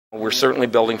We're certainly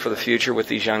building for the future with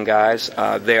these young guys.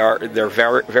 They're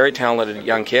very, very talented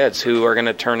young kids who are going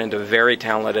to turn into very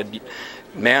talented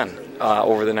men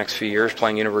over the next few years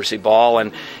playing university ball.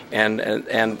 And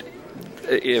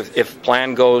if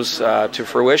plan goes to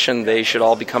fruition, they should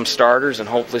all become starters, and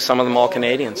hopefully some of them all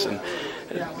Canadians. And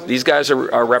these guys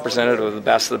are representative of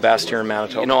the best here in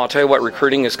Manitoba. You know, I'll tell you what,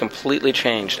 recruiting has completely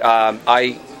changed.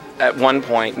 At one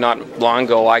point, not long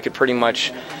ago, I could pretty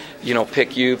much, you know,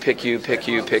 pick you,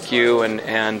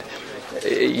 and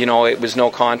you know, it was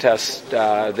no contest.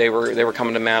 They were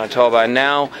coming to Manitoba, and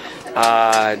now,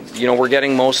 you know, we're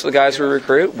getting most of the guys we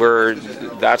recruit.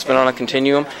 That's been on a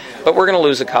continuum, but we're going to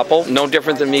lose a couple. No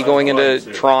different than me going into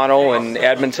Toronto and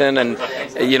Edmonton and,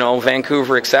 you know,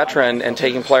 Vancouver, etc., and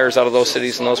taking players out of those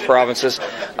cities and those provinces.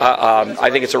 I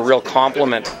think it's a real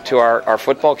compliment to our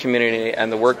football community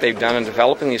and the work they've done in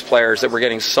developing these players that we're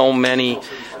getting so many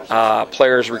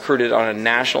players recruited on a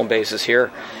national basis here,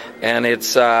 and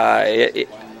it's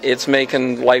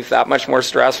making life that much more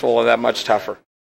stressful and that much tougher.